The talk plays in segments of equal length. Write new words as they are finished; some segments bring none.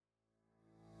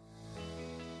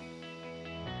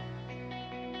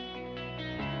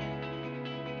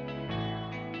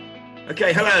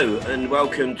Okay, hello and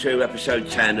welcome to episode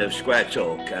 10 of Square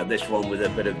Talk, this one with a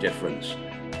bit of difference.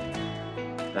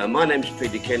 My name's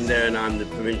Peter Kinder and I'm the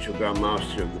Provincial Grand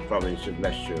Master of the province of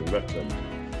Leicester and Rutland.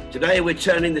 Today we're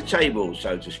turning the tables,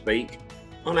 so to speak,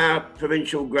 on our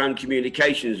Provincial Grand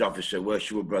Communications Officer,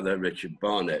 Worshipful Brother Richard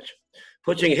Barnett,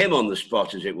 putting him on the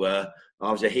spot, as it were,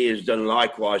 after he has done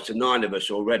likewise to 9 of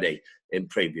us already in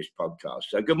previous podcasts.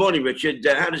 So good morning, Richard.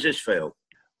 How does this feel?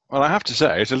 Well, I have to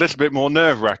say, it's a little bit more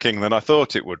nerve-wracking than I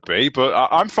thought it would be, but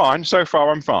I'm fine. So far,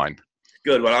 I'm fine.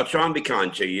 Good. Well, I'll try and be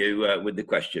kind to you with the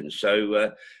questions.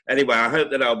 So anyway, I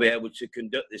hope that I'll be able to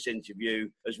conduct this interview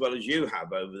as well as you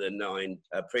have over the 9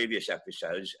 previous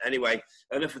episodes. Anyway,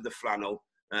 enough of the flannel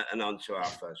and on to our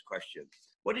first question.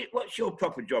 What's your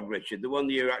proper job, Richard, the one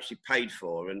that you're actually paid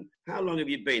for, and how long have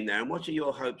you been there, and what are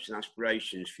your hopes and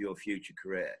aspirations for your future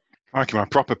career? Okay, my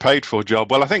proper paid-for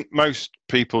job. Well, I think most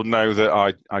people know that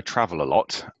I travel a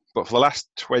lot, but for the last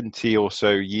 20 or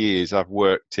so years, I've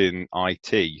worked in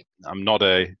IT. I'm not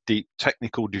a deep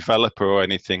technical developer or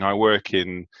anything. I work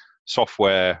in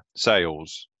software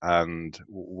sales, and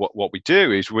what we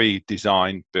do is we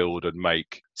design, build, and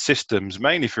make systems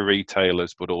mainly for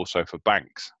retailers, but also for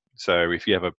banks. So if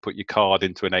you ever put your card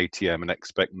into an ATM and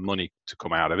expect money to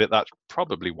come out of it, that's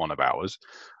probably one of ours.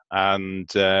 And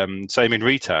same in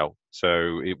retail.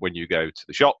 So when you go to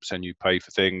the shops and you pay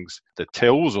for things, the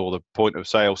tills or the point of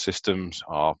sale systems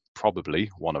are probably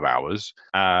one of ours.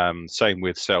 Same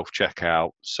with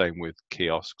self-checkout, same with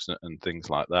kiosks and things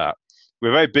like that. We're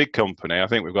a very big company. I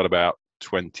think we've got about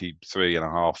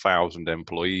 23,500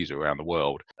 employees around the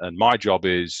world. And my job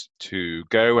is to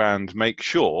go and make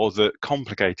sure that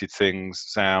complicated things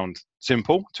sound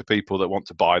simple to people that want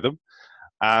to buy them.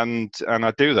 And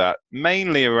I do that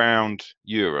mainly around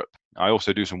Europe. I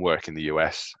also do some work in the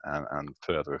US and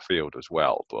further afield as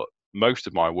well. But most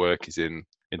of my work is in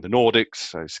the Nordics,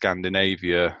 so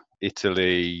Scandinavia,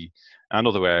 Italy, and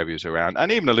other areas around,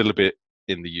 and even a little bit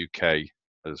in the UK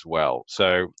as well.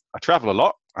 So I travel a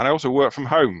lot, and I also work from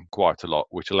home quite a lot,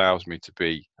 which allows me to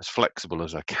be as flexible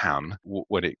as I can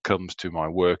when it comes to my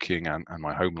working and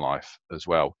my home life as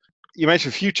well. You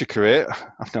mentioned future career.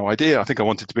 I have no idea. I think I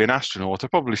wanted to be an astronaut. I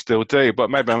probably still do, but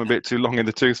maybe I'm a bit too long in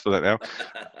the tooth for that now.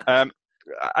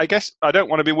 I guess I don't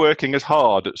want to be working as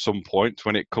hard at some point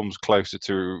when it comes closer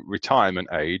to retirement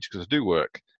age, because I do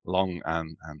work long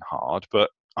and hard, but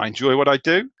I enjoy what I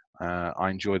do. I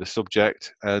enjoy the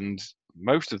subject, and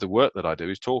most of the work that I do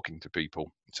is talking to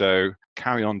people. So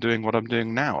carry on doing what I'm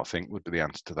doing now, I think, would be the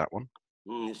answer to that one.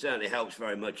 It certainly helps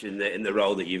very much in the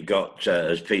role that you've got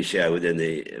as PCO within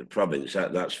the province,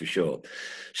 that's for sure.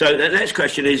 So the next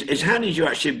question is how did you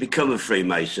actually become a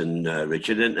Freemason,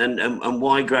 Richard, and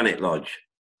why Granite Lodge?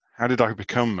 How did I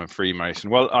become a Freemason?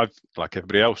 Well, I've, like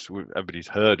everybody else, everybody's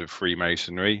heard of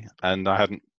Freemasonry, and I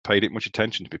hadn't paid it much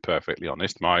attention, to be perfectly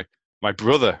honest. My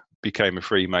brother became a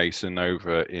Freemason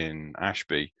over in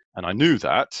Ashby, and I knew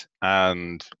that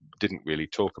and didn't really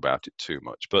talk about it too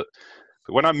much. But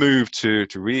when I moved to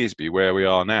Rearsby, where we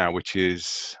are now, which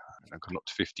is gone up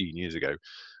to 15 years ago,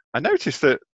 I noticed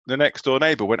that the next door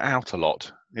neighbour went out a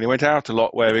lot. And he went out a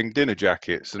lot wearing dinner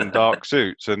jackets and dark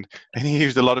suits, and he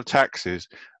used a lot of taxis.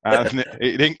 And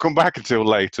he didn't come back until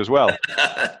late as well.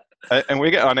 And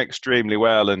we get on extremely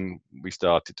well, and we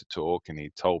started to talk, and he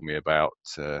told me about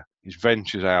his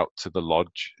ventures out to the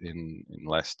lodge in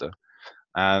Leicester.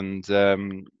 And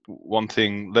one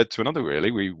thing led to another,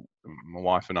 really. My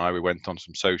wife and I, we went on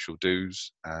some social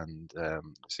do's, and it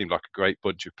seemed like a great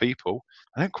bunch of people.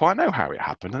 I don't quite know how it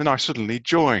happened, and then I suddenly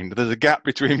joined. There's a gap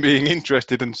between being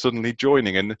interested and suddenly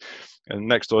joining, and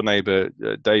next door neighbour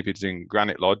David's in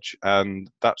Granite Lodge, and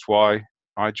that's why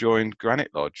I joined Granite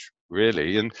Lodge,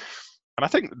 really. And I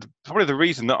think probably the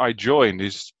reason that I joined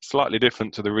is slightly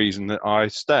different to the reason that I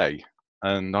stay.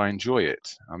 And I enjoy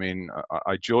it. I mean,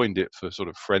 I joined it for sort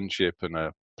of friendship and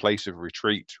a place of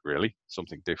retreat, really,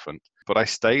 something different. But I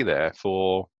stay there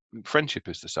for friendship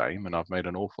is the same, and I've made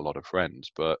an awful lot of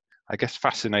friends. But I guess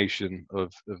fascination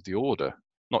of the order,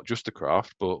 not just the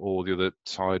craft, but all the other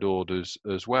side orders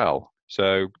as well.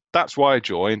 So that's why I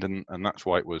joined, and that's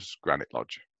why it was Granite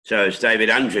Lodge. So it's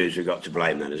David Andrews who got to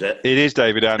blame then, is it? It is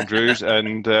David Andrews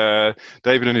and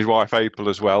David and his wife April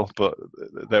as well, but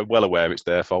they're well aware it's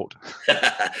their fault.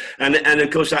 and of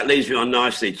course that leads me on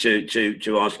nicely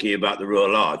to asking you about the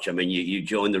Royal Arch. I mean, you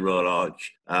joined the Royal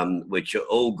Arch, which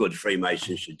all good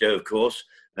Freemasons should do, of course.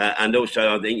 And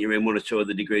also I think you're in 1 or 2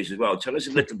 other degrees as well. Tell us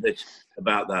a little bit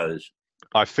about those.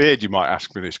 I feared you might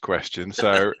ask me this question,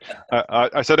 so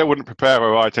I said I wouldn't prepare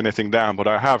or write anything down, but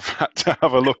I have had to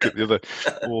have a look at the other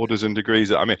orders and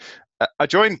degrees. I mean, I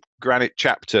joined Granite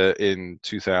Chapter in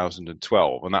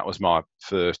 2012, and that was my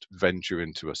first venture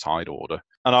into a side order.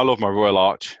 And I love my Royal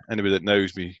Arch. Anybody that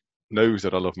knows me knows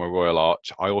that I love my Royal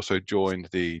Arch. I also joined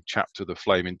the chapter of the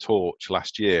Flaming Torch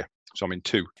last year, so I'm in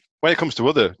 2. When it comes to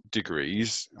other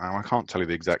degrees, I can't tell you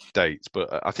the exact dates,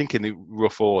 but I think in the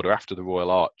rough order after the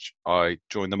Royal Arch, I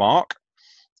joined the Mark,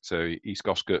 so East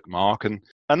Goskirk Mark, and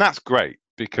that's great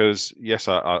because yes,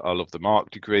 I love the Mark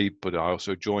degree, but I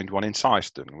also joined one in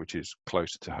Syston, which is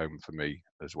closer to home for me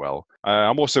as well.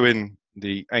 I'm also in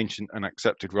the Ancient and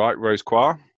Accepted Rite Rose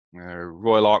Choir,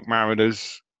 Royal Ark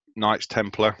Mariners, Knights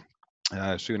Templar.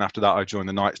 Soon after that, I joined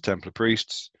the Knights Templar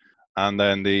Priests. And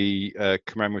then the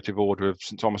Commemorative Order of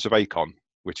St Thomas of Acon,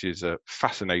 which is a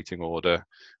fascinating order,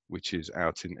 which is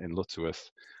out in Lutterworth.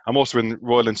 I'm also in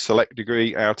Royal and Select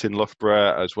degree out in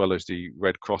Loughborough, as well as the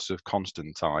Red Cross of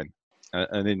Constantine.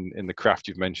 And in the craft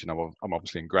you've mentioned, I'm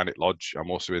obviously in Granite Lodge.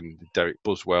 I'm also in the Derek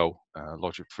Buswell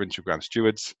Lodge of Provincial Grand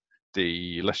Stewards,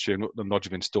 the Leicestershire and Rutland Lodge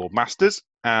of Installed Masters,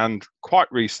 and quite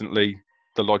recently,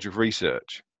 the Lodge of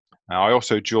Research. I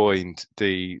also joined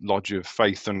the Lodge of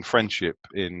Faith and Friendship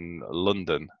in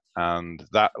London, and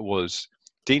that was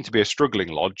deemed to be a struggling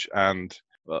lodge. And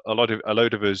a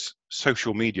load of us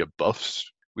social media buffs,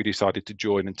 we decided to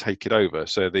join and take it over.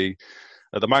 So at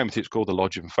the moment, it's called the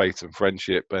Lodge of Faith and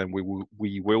Friendship, and we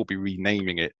will be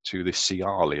renaming it to the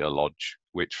Cialia Lodge,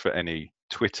 which for any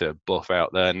Twitter buff out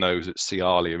there knows that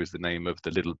Cialia is the name of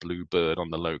the little blue bird on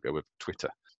the logo of Twitter.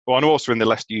 Well, I'm also in the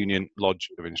Leicester Union Lodge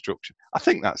of Instruction. I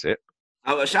think that's it.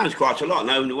 Oh, it sounds quite a lot.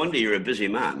 No wonder you're a busy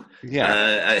man.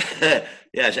 Yeah.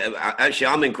 Yes, actually,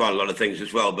 I'm in quite a lot of things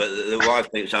as well, but the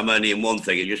wife thinks I'm only in one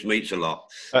thing. It just meets a lot.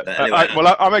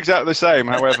 Anyway, I'm exactly the same.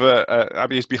 However,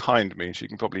 Abby is behind me. She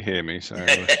can probably hear me. So,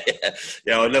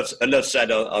 yeah, enough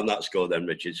said on that score then,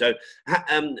 Richard. So,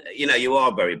 you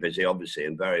are very busy, obviously,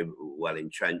 and very well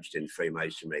entrenched in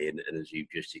Freemasonry, and as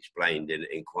you've just explained,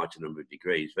 in quite a number of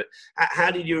degrees. But how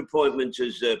did your appointment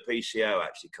as PCO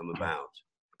actually come about?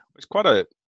 It's quite a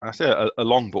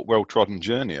long but well-trodden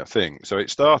journey, I think. So it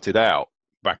started out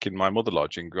back in my mother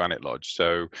lodge in Granite Lodge.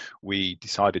 So we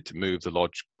decided to move the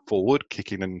lodge forward,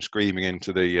 kicking and screaming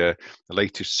into the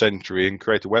latest century, and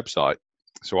create a website.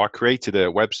 So I created a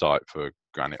website for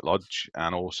Granite Lodge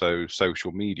and also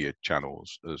social media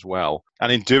channels as well.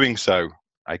 And in doing so,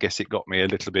 I guess it got me a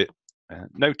little bit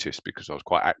noticed because I was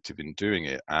quite active in doing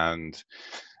it. And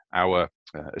our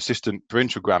assistant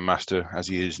provincial grandmaster, as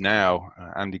he is now,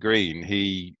 Andy Green,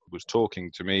 he was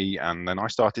talking to me, and then I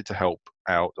started to help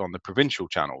out on the provincial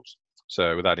channels.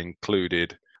 So that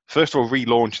included, first of all,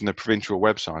 relaunching the provincial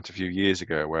website a few years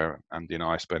ago, where Andy and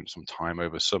I spent some time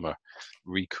over summer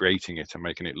recreating it and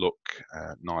making it look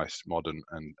nice, modern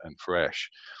and fresh.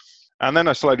 And then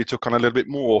I slowly took on a little bit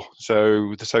more.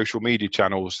 So the social media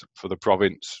channels for the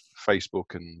province,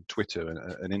 Facebook and Twitter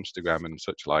and Instagram and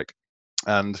such like.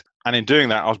 And in doing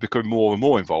that, I was becoming more and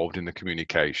more involved in the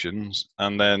communications.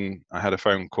 And then I had a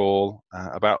phone call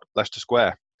about Leicester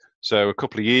Square. So a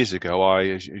couple of years ago,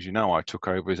 as you know, I took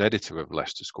over as editor of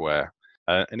Leicester Square.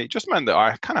 And it just meant that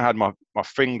I kind of had my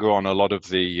finger on a lot of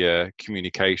the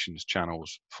communications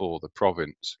channels for the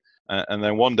province. And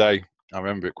then one day, I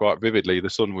remember it quite vividly,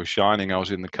 the sun was shining, I was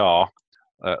in the car.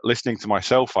 Listening to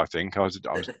myself, I think I was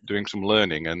doing some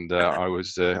learning, and I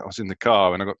was in the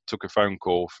car, and I took a phone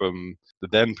call from the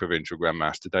then provincial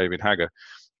grandmaster David Hagger,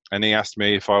 and he asked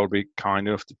me if I would be kind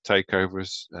enough to take over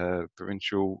as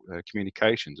provincial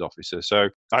communications officer. So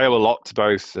I owe a lot to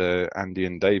both Andy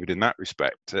and David in that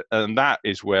respect, and that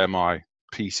is where my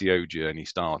PCO journey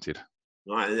started.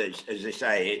 Right, as they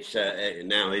say, it's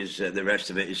now is the rest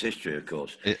of it is history, of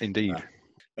course. Indeed.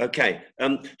 Okay,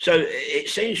 so it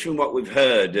seems from what we've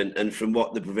heard and from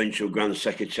what the Provincial Grand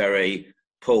Secretary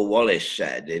Paul Wallace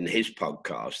said in his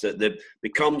podcast, that the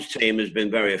Comms team has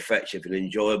been very effective and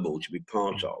enjoyable to be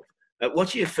part of.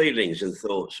 What are your feelings and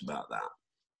thoughts about that?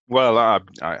 Well,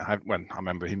 I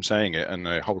remember him saying it, and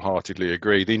I wholeheartedly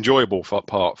agree. The enjoyable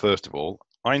part, first of all,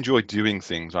 I enjoy doing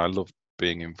things. I love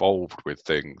being involved with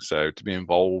things. So to be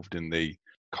involved in the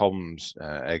comms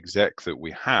exec that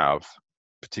we have,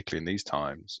 particularly in these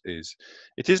times,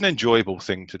 it is an enjoyable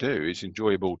thing to do. It's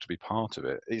enjoyable to be part of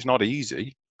it. It's not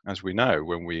easy, as we know,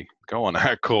 when we go on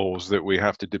our calls, that we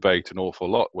have to debate an awful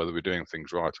lot whether we're doing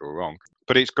things right or wrong.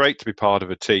 But it's great to be part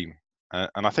of a team.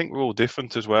 And I think we're all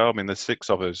different as well. I mean, there's 6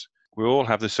 of us. We all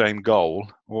have the same goal,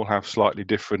 all have slightly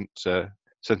different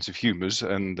sense of humours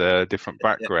and different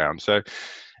backgrounds. So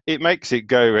it makes it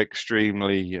go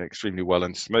extremely, extremely well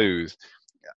and smooth.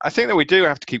 I think that we do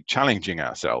have to keep challenging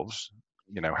ourselves.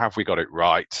 Have we got it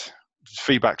right?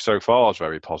 Feedback so far is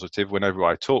very positive. Whenever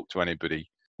I talk to anybody,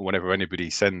 whenever anybody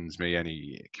sends me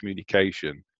any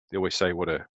communication, they always say what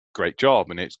a great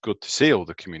job, and it's good to see all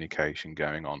the communication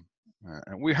going on.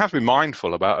 And we have to be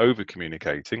mindful about over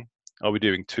communicating. Are we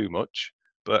doing too much?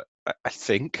 But I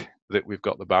think that we've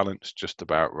got the balance just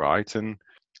about right. And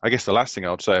I guess the last thing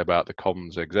I'd say about the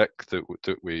comms exec that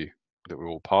we're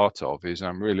all part of is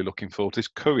I'm really looking forward to this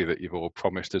curry that you've all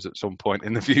promised us at some point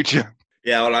in the future.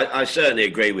 Yeah, well, I certainly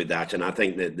agree with that. And I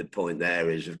think that the point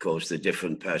there is, of course, the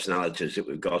different personalities that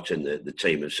we've got in the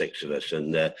team of six of us.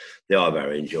 And they are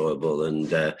very enjoyable.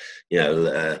 And,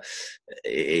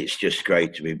 it's just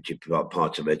great to be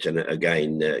part of it. And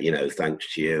again,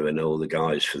 thanks to you and all the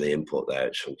guys for the input there.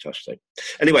 It's fantastic.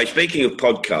 Anyway, speaking of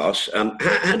podcasts,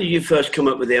 how did you first come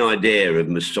up with the idea of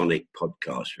Masonic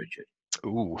podcasts, Richard?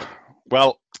 Ooh,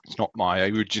 well, it's not my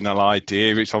original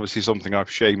idea. It's obviously something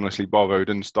I've shamelessly borrowed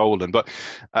and stolen. But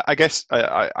I guess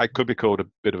I could be called a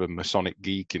bit of a Masonic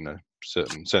geek in a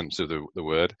certain sense of the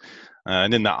word.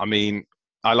 And in that, I mean,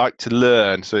 I like to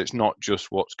learn. So it's not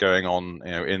just what's going on,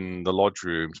 in the lodge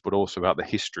rooms, but also about the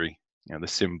history, the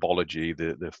symbology,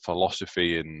 the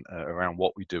philosophy and around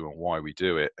what we do and why we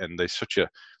do it. And there's such a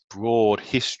broad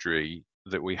history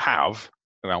that we have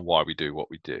around why we do what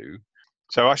we do.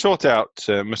 So I sought out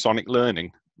Masonic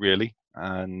learning, really.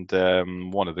 And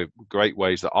one of the great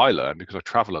ways that I learn, because I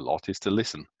travel a lot, is to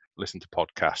listen to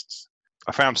podcasts.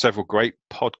 I found several great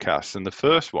podcasts. And the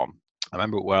first one, I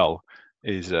remember it well,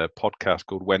 is a podcast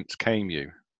called Whence Came You?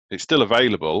 It's still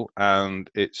available, and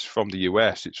it's from the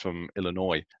US. It's from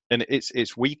Illinois. And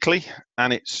it's weekly,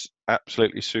 and it's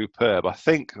absolutely superb. I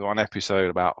think we're on episode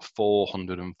about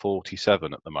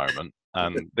 447 at the moment.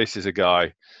 And this is a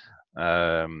guy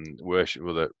worship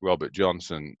with Robert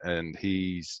Johnson, and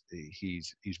he's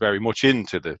very much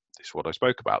into this what I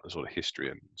spoke about, the sort of history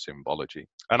and symbology.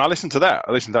 And I listened to that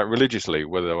religiously,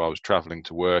 whether I was traveling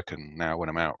to work and now when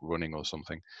I'm out running or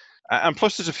something. And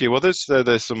plus there's a few others.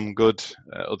 There's some good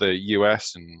other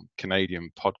US and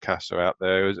Canadian podcasts are out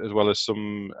there, as well as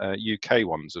some UK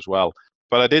ones as well.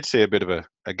 But I did see a bit of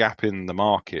a gap in the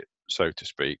market, so to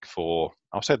speak, for,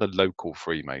 I'll say, the local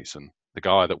Freemason, the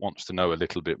guy that wants to know a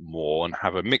little bit more and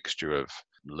have a mixture of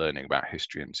learning about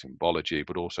history and symbology,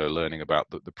 but also learning about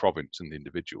the province and the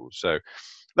individuals. So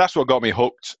that's what got me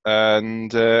hooked.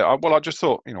 And I just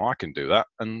thought, I can do that,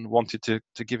 and wanted to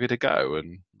give it a go.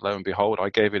 And lo and behold, I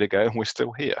gave it a go, and we're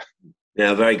still here.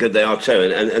 Yeah, very good they are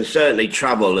too. And certainly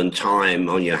travel and time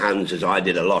on your hands, as I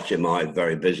did a lot in my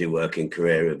very busy working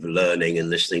career of learning and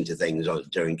listening to things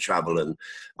during travel and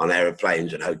on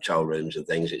aeroplanes and hotel rooms and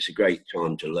things. It's a great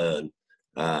time to learn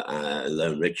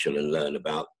ritual and learn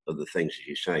about other things, as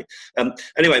you say.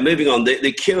 Anyway, moving on,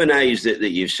 the Q&As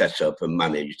that you've set up and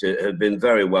managed have been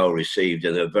very well received,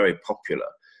 and they're very popular.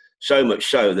 So much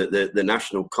so that the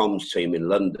national comms team in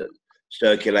London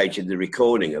circulated the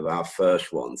recording of our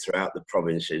first one throughout the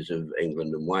provinces of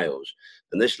England and Wales.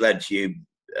 And this led to you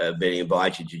being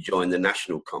invited to join the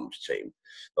national comms team.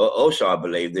 Also, I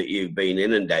believe that you've been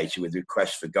inundated with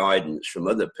requests for guidance from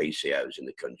other PCOs in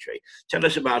the country. Tell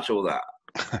us about all that.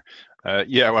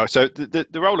 So the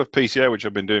role of PCO, which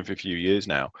I've been doing for a few years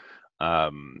now,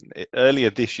 earlier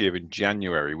this year in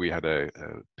January, we had a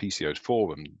PCOs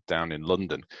forum down in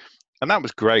London. And that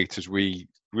was great, as we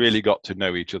really got to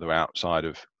know each other outside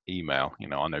of email.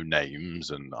 I know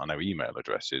names and I know email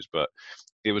addresses, but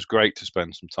it was great to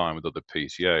spend some time with other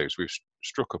PCOs. We've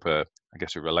struck up a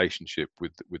relationship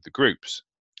with the groups,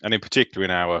 and in particular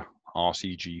in our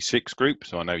RCG6 group.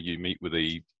 So I know you meet with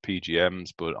the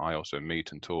PGMs, but I also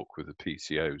meet and talk with the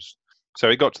PCOs. So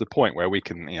it got to the point where we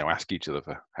can, ask each other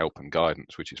for help and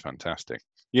guidance, which is fantastic.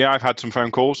 Yeah, I've had some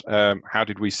phone calls. How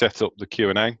did we set up the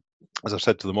Q&A? As I've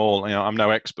said to them all, I'm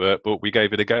no expert, but we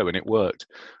gave it a go and it worked.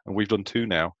 And we've done 2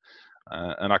 now.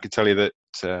 And I can tell you that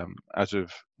as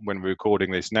of when we're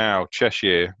recording this now,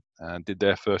 Cheshire did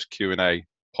their first Q&A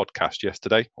podcast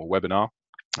yesterday, or webinar.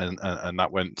 And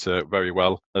that went very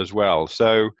well as well.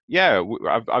 So yeah,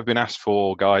 I've been asked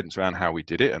for guidance around how we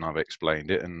did it, and I've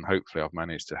explained it, and hopefully I've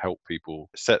managed to help people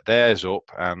set theirs up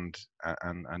and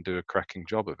do a cracking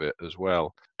job of it as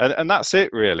well. And that's it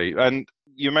really. And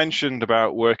you mentioned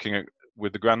about working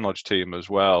with the Grand Lodge team as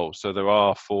well. So there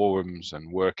are forums and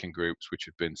working groups which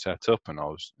have been set up, and I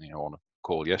was on a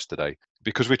call yesterday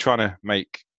because we're trying to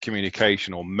make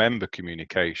communication or member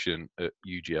communication at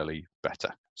UGLE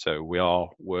better. So we are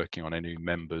working on a new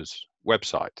members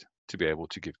website to be able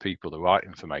to give people the right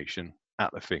information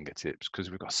at the fingertips, because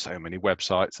we've got so many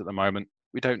websites at the moment.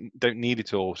 We don't need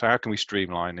it all. So how can we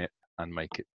streamline it and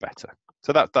make it better?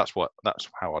 So that's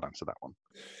how I'd answer that one.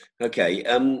 Okay,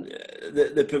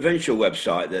 the provincial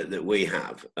website that we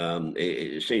have,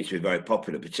 it seems to be very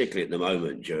popular, particularly at the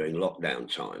moment during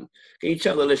lockdown time. Can you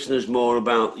tell the listeners more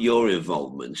about your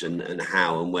involvement and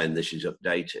how and when this is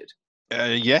updated?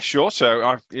 Yeah, sure. So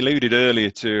I've alluded earlier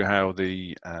to how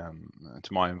to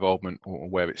my involvement or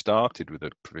where it started with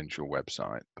the provincial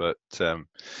website, but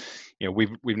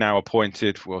we've now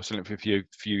appointed, well, certainly for a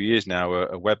few years now,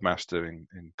 a webmaster in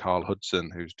Carl Hudson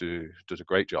does a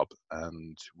great job,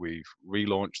 and we've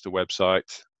relaunched the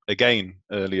website again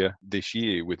earlier this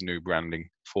year with new branding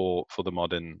for the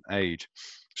modern age.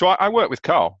 So I work with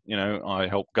Carl. I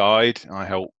help guide, I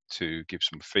help to give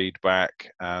some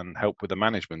feedback and help with the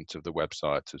management of the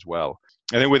website as well.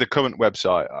 And then with the current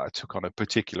website, I took on a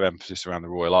particular emphasis around the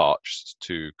Royal Arch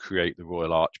to create the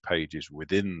Royal Arch pages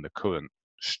within the current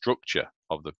structure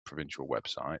of the provincial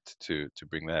website to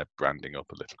bring their branding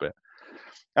up a little bit.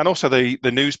 And also the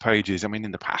news pages. I mean,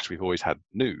 in the past, we've always had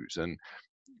news, and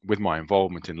with my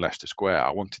involvement in Leicester Square, I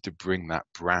wanted to bring that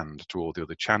brand to all the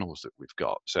other channels that we've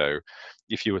got. So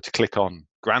if you were to click on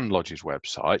Grand Lodge's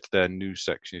website, their news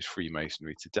section is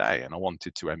Freemasonry Today, and I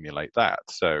wanted to emulate that.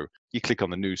 So you click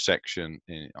on the news section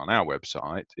on our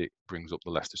website, it brings up the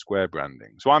Leicester Square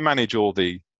branding. So I manage all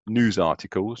the news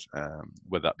articles,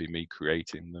 whether that be me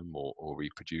creating them or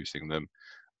reproducing them,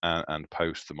 and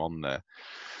post them on there.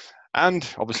 And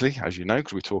obviously, as you know,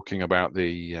 because we're talking about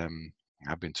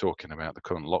I've been talking about the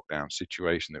current lockdown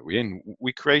situation that we're in,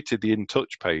 we created the In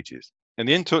Touch pages. And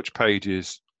the In Touch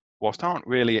pages, whilst aren't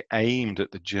really aimed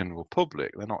at the general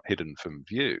public, they're not hidden from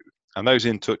view. And those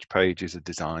In Touch pages are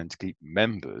designed to keep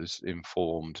members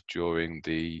informed during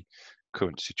the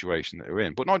current situation that they're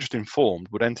in, but not just informed,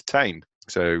 but entertained.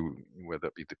 So whether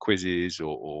it be the quizzes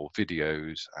or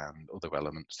videos and other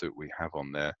elements that we have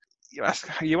on there. You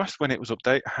asked when it was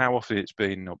updated, how often it's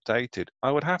been updated.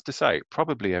 I would have to say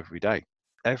probably every day.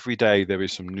 Every day there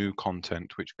is some new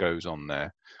content which goes on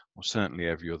there, or certainly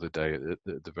every other day at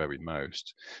the very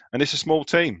most. And it's a small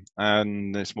team,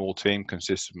 and the small team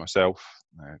consists of myself,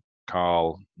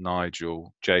 Carl,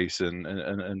 Nigel, Jason,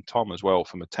 and Tom as well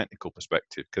from a technical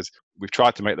perspective, because we've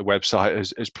tried to make the website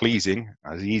as pleasing,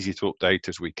 as easy to update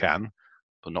as we can,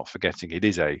 but not forgetting it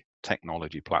is a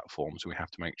technology platform, so we have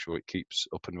to make sure it keeps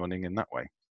up and running in that way.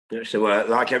 So,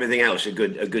 like everything else, a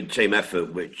good team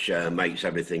effort, which makes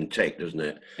everything tick, doesn't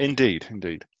it? Indeed.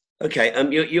 Okay,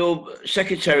 you're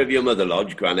secretary of your mother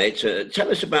lodge, Granite.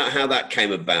 Tell us about how that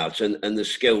came about and the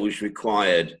skills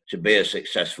required to be a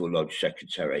successful lodge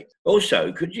secretary.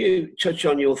 Also, could you touch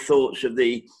on your thoughts of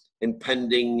the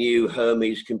impending new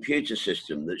Hermes computer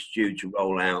system that's due to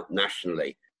roll out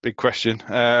nationally? Big question.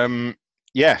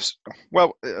 Yes.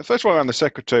 Well, first of all, I'm the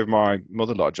secretary of my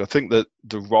mother lodge. I think that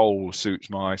the role suits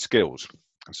my skills,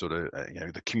 sort of,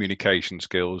 the communication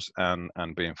skills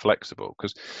and being flexible.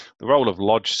 Because the role of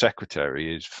lodge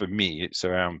secretary is, for me, it's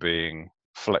around being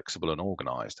flexible and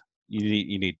organised.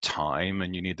 You need time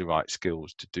and you need the right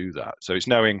skills to do that. So it's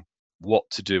knowing what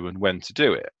to do and when to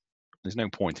do it. There's no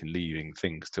point in leaving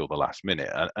things till the last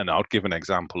minute. And I'll give an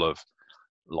example of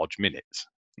lodge minutes.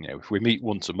 If we meet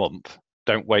once a month,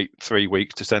 don't wait 3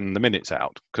 weeks to send the minutes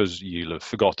out, because you'll have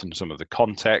forgotten some of the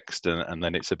context and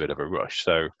then it's a bit of a rush.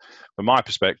 So from my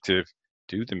perspective,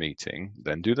 do the meeting,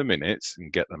 then do the minutes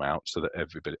and get them out so that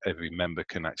every member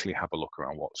can actually have a look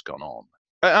around what's gone on.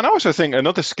 And I also think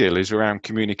another skill is around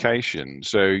communication.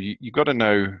 So you've got to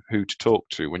know who to talk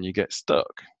to when you get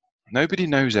stuck. Nobody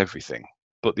knows everything,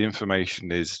 but the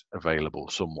information is available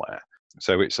somewhere.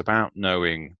 So it's about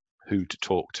knowing who to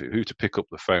talk to, who to pick up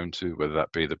the phone to, whether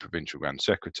that be the provincial grand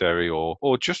secretary or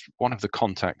just one of the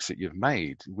contacts that you've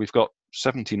made. We've got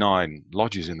 79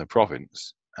 lodges in the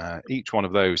province. Each one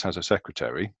of those has a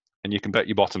secretary, and you can bet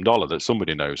your bottom dollar that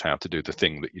somebody knows how to do the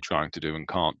thing that you're trying to do and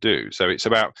can't do. So it's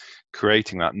about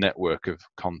creating that network of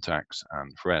contacts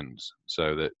and friends,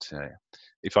 so that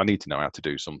if I need to know how to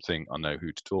do something, I know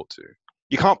who to talk to.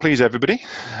 You can't please everybody.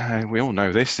 We all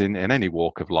know this in any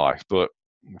walk of life, but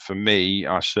for me,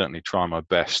 I certainly try my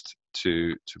best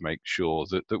to make sure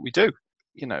that we do.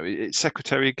 It's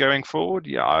secretary going forward.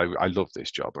 Yeah, I love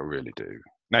this job. I really do.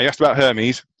 Now, you asked about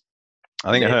Hermes.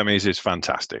 I think Hermes is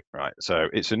fantastic, right? So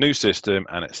it's a new system,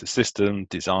 and it's a system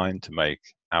designed to make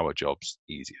our jobs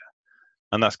easier.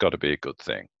 And that's got to be a good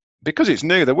thing. Because it's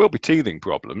new, there will be teething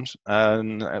problems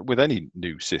with any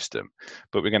new system,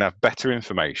 but we're going to have better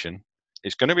information.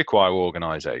 It's going to require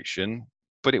organisation,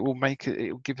 but it will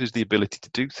give us the ability to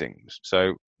do things.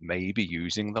 So maybe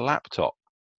using the laptop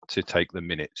to take the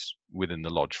minutes within the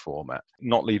lodge format,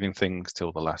 not leaving things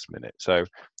till the last minute. So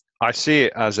I see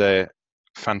it as a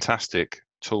fantastic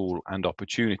tool and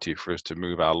opportunity for us to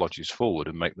move our lodges forward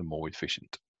and make them more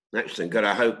efficient. Excellent. Good.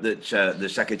 I hope that the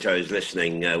secretaries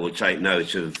listening will take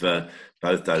note of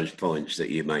both those points that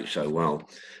you make so well.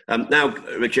 Now,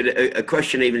 Richard, a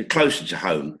question even closer to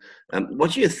home.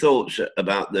 What are your thoughts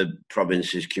about the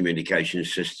province's communication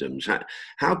systems?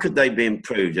 How could they be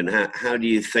improved, and how do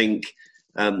you think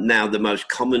now the most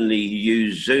commonly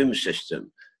used Zoom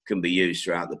system can be used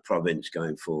throughout the province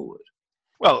going forward?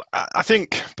 Well, I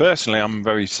think personally, I'm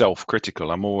very self-critical.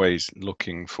 I'm always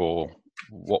looking for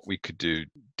what we could do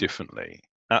differently.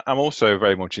 I'm also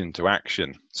very much into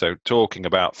action. So talking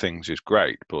about things is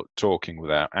great, but talking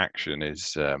without action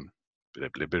is a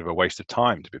bit of a waste of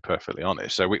time, to be perfectly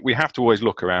honest. So we have to always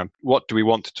look around, what do we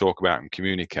want to talk about and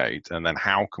communicate, and then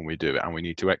how can we do it, and we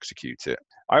need to execute it.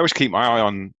 I always keep my eye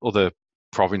on other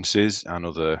provinces and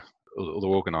other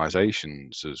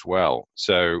organizations as well.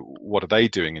 So what are they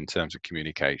doing in terms of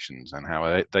communications, and how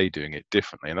are they doing it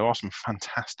differently? And there are some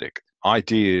fantastic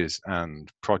ideas and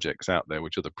projects out there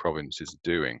which other provinces are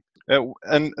doing.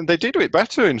 And they do it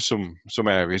better in some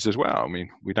areas as well. I mean,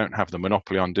 we don't have the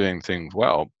monopoly on doing things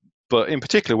well, but in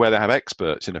particular where they have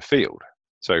experts in a field.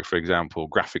 So for example,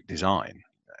 graphic design.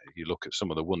 You look at some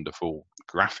of the wonderful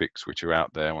graphics which are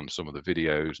out there on some of the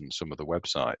videos and some of the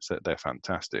websites, they're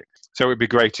fantastic. So it'd be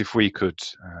great if we could,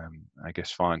 I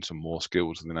guess, find some more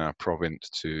skills within our province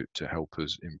to help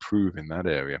us improve in that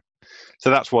area. So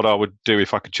that's what I would do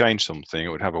if I could change something. It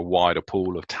would have a wider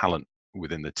pool of talent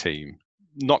within the team.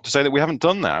 Not to say that we haven't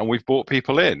done that, and we've brought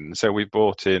people in. So we've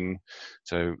brought in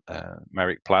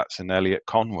Merrick Platts and Elliot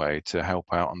Conway to help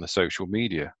out on the social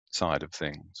media side of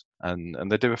things, and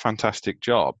they do a fantastic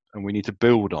job, and we need to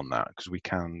build on that because we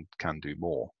can do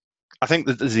more. I think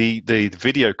that the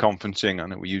video conferencing, I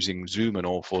know we're using Zoom an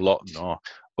awful lot and are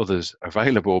others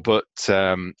available, but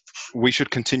we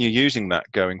should continue using that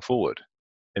going forward,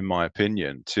 in my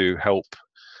opinion, to help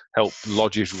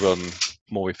lodges run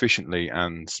more efficiently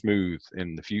and smooth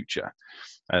in the future.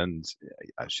 And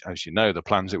as you know, the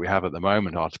plans that we have at the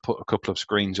moment are to put a couple of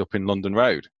screens up in London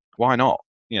Road. Why not?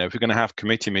 You know, if we're going to have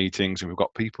committee meetings and we've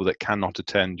got people that cannot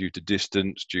attend due to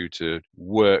distance, due to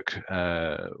work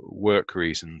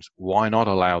reasons, why not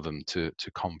allow them to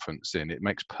conference in? It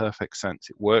makes perfect sense.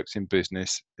 It works in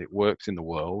business. It works in the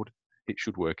world. It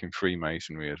should work in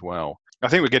Freemasonry as well. I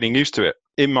think we're getting used to it.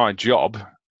 In my job,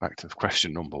 back to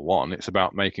question number one, it's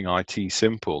about making IT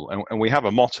simple. And we have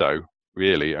a motto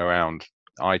really around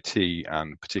IT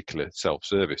and particular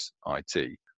self-service IT.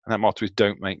 And that motto is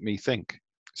don't make me think.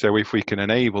 So if we can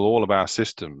enable all of our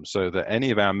systems so that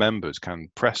any of our members can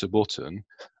press a button,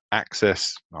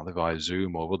 access either via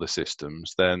Zoom or other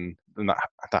systems, then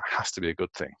that has to be a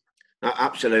good thing.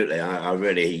 Absolutely. I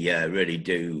really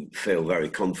do feel very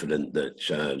confident that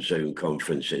Zoom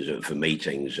conferences for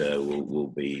meetings will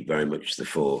be very much the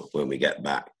fore when we get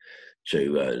back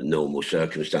to normal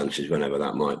circumstances, whenever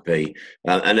that might be.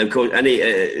 And of course,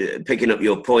 picking up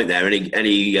your point there,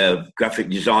 any graphic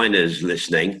designers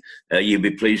listening, you'd be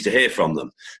pleased to hear from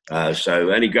them. So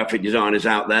any graphic designers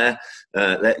out there,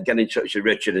 get in touch with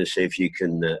Richard and see if you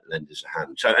can lend us a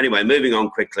hand. So anyway, moving on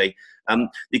quickly.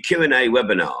 The Q&A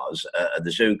webinars,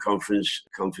 the Zoom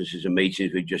conferences and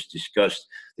meetings we just discussed,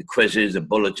 the quizzes, the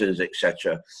bulletins,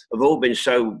 etc., have all been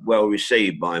so well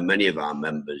received by many of our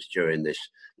members during this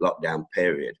lockdown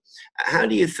period. How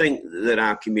do you think that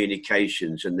our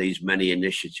communications and these many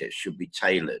initiatives should be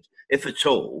tailored, if at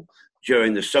all,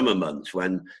 during the summer months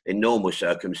when, in normal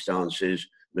circumstances,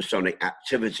 Masonic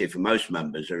activity for most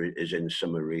members is in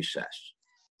summer recess?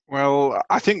 Well,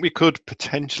 I think we could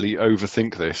potentially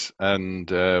overthink this and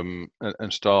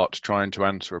start trying to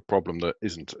answer a problem that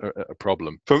isn't a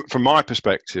problem. From my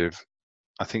perspective,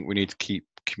 I think we need to keep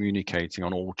communicating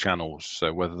on all channels.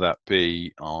 So whether that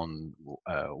be on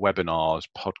webinars,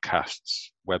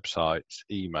 podcasts, websites,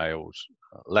 emails,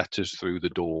 letters through the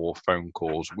door, phone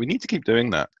calls, we need to keep doing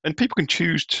that. And people can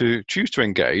choose to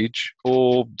engage,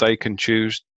 or they can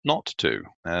choose not to.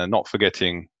 Not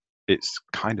forgetting, it's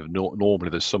kind of normally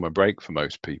the summer break for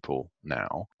most people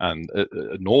now. And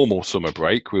a normal summer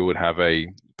break, we would have a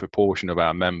proportion of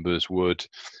our members would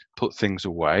put things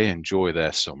away, enjoy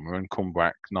their summer, and come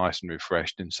back nice and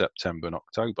refreshed in September and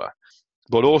October.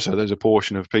 But also there's a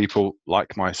portion of people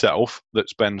like myself that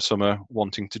spend summer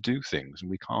wanting to do things, and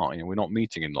we can't. We're not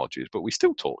meeting in lodges, but we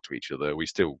still talk to each other. We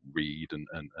still read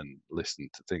and listen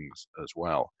to things as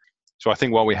well. So I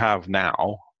think what we have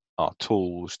now are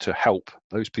tools to help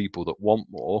those people that want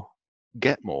more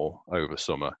get more over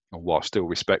summer, and while still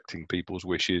respecting people's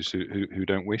wishes who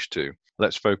don't wish to.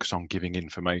 Let's focus on giving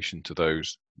information to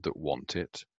those that want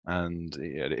it, and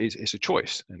it's a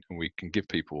choice, and we can give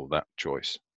people that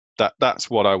choice. That's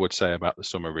what I would say about the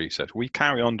summer recess. We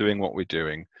carry on doing what we're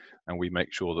doing, and we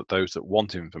make sure that those that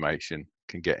want information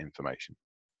can get information.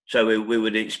 So we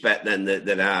would expect then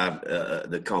that our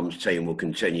the comms team will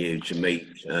continue to meet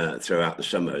throughout the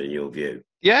summer, in your view.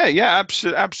 Yeah,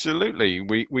 absolutely.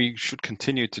 We should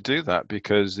continue to do that,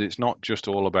 because it's not just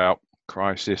all about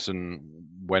crisis and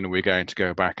when we're going to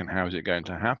go back and how is it going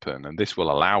to happen. And this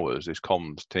will allow us, this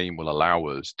comms team will allow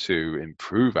us to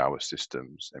improve our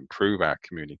systems, improve our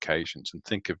communications, and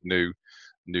think of new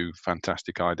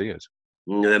fantastic ideas.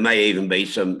 There may even be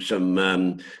some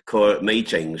core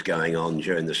meetings going on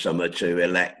during the summer to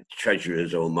elect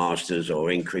treasurers or masters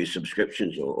or increase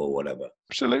subscriptions or whatever.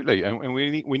 Absolutely, and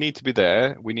we need to be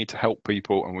there. We need to help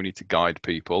people, and we need to guide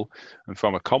people. And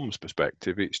from a comms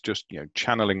perspective, it's just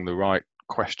channeling the right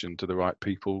question to the right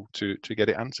people to get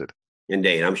it answered.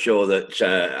 Indeed, I'm sure that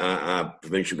our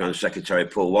Provincial Grand Secretary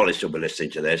Paul Wallace will be listening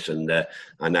to this, and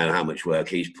I know how much work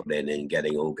he's put in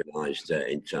getting organised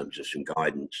in terms of some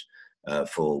guidance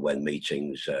for when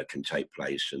meetings can take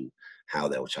place and how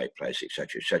they'll take place,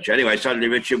 etc., etc. Anyway, suddenly,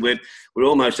 Richard, we're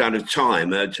almost out of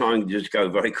time. Time just go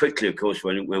very quickly, of course,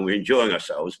 when we're enjoying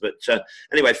ourselves. But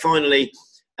anyway, finally,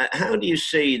 how do you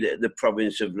see the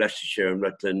province of Leicestershire and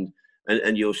Rutland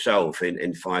and yourself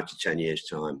in 5 to 10 years'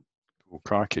 time? Well,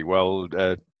 crikey. Well,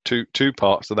 two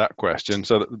parts to that question.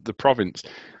 So the province,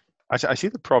 I see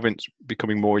the province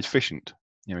becoming more efficient.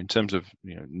 In terms of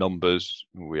numbers,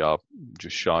 we are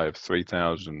just shy of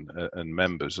 3,000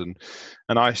 members, and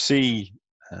I see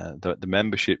the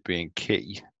membership being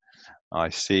key. I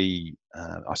see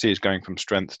us going from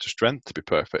strength to strength. To be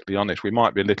perfectly honest, we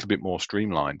might be a little bit more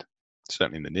streamlined,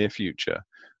 certainly in the near future,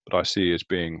 but I see us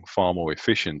being far more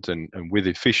efficient, and with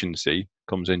efficiency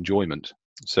comes enjoyment.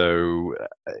 So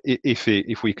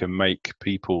if we can make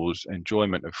people's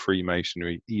enjoyment of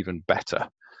Freemasonry even better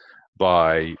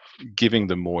by giving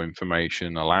them more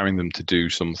information, allowing them to do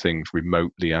some things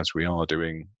remotely as we are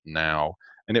doing now,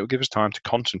 and it will give us time to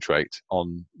concentrate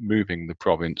on moving the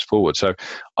province forward. So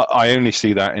I only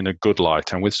see that in a good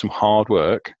light, and with some hard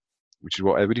work, which is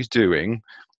what everybody's doing,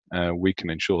 we can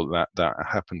ensure that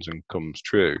happens and comes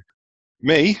true.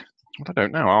 Me, I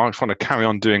don't know. I just want to carry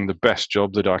on doing the best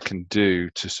job that I can do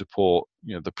to support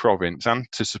the province and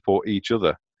to support each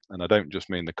other. And I don't just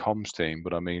mean the comms team,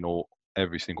 but I mean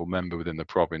every single member within the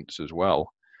province as well.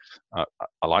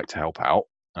 I like to help out,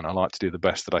 and I like to do the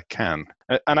best that I can.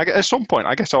 And at some point,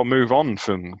 I guess I'll move on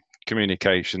from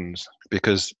communications,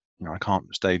 because I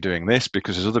can't stay doing this,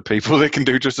 because there's other people that can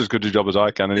do just as good a job as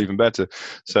I can, and even better.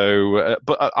 So,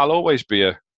 but I'll always be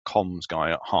a comms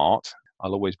guy at heart.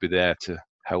 I'll always be there to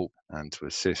help and to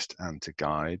assist and to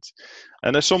guide.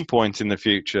 And at some point in the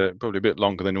future, probably a bit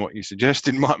longer than what you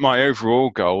suggested, my overall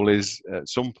goal is at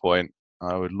some point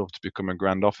I would love to become a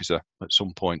Grand Officer at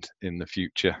some point in the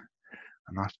future.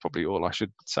 And that's probably all I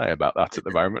should say about that at the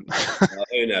moment. Well,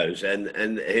 who knows? And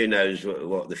who knows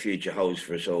what the future holds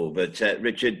for us all. But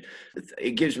Richard,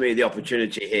 it gives me the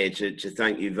opportunity here to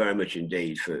thank you very much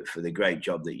indeed for the great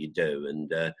job that you do.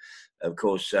 And of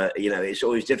course, it's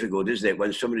always difficult, isn't it,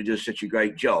 when somebody does such a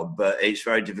great job, but it's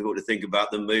very difficult to think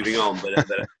about them moving on.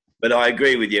 But I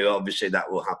agree with you. Obviously,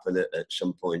 that will happen at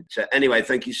some point. Anyway,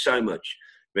 thank you so much,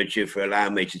 Richard, for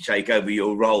allowing me to take over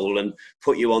your role and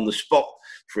put you on the spot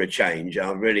for a change.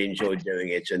 I've really enjoyed doing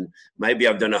it, and maybe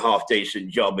I've done a half decent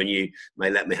job, and you may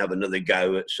let me have another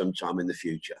go at some time in the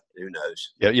future. Who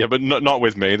knows? Yeah, but not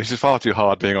with me. This is far too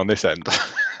hard being on this end.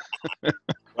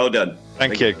 Well done.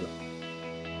 Thank you.